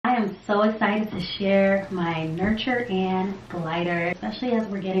I'm so excited to share my Nurture and glider, especially as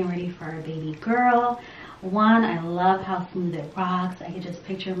we're getting ready for our baby girl. One, I love how smooth it rocks. I can just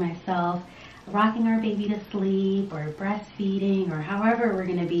picture myself rocking our baby to sleep or breastfeeding or however we're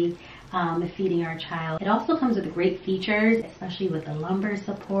gonna be feeding our child. It also comes with great features, especially with the lumbar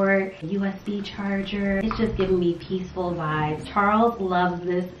support, USB charger. It's just giving me peaceful vibes. Charles loves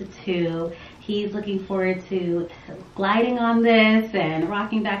this too. He's looking forward to gliding on this and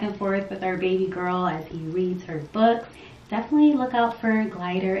rocking back and forth with our baby girl as he reads her books. Definitely look out for a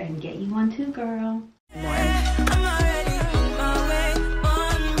glider and get you one too, girl. I'm already